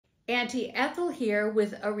Auntie Ethel here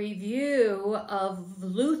with a review of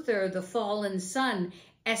Luther, the Fallen Son,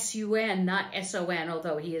 S-U-N, not S-O-N,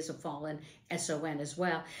 although he is a fallen S-O-N as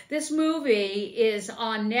well. This movie is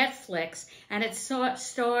on Netflix, and it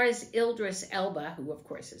stars Idris Elba, who of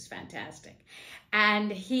course is fantastic. And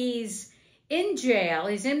he's in jail,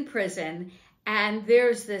 he's in prison, and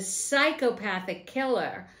there's this psychopathic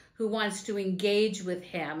killer who wants to engage with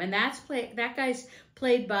him. And that guy's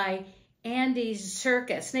played by Andy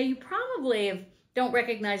Serkis. Now, you probably don't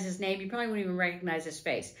recognize his name. You probably wouldn't even recognize his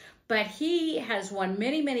face. But he has won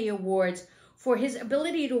many, many awards for his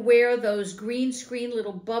ability to wear those green screen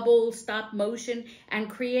little bubble stop motion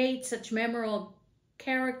and create such memorable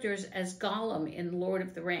characters as Gollum in Lord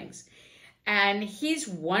of the Rings. And he's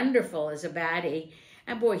wonderful as a baddie.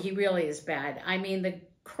 And boy, he really is bad. I mean, the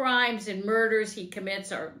crimes and murders he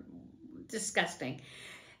commits are disgusting.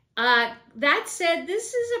 That said,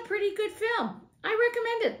 this is a pretty good film. I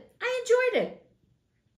recommend it. I enjoyed it.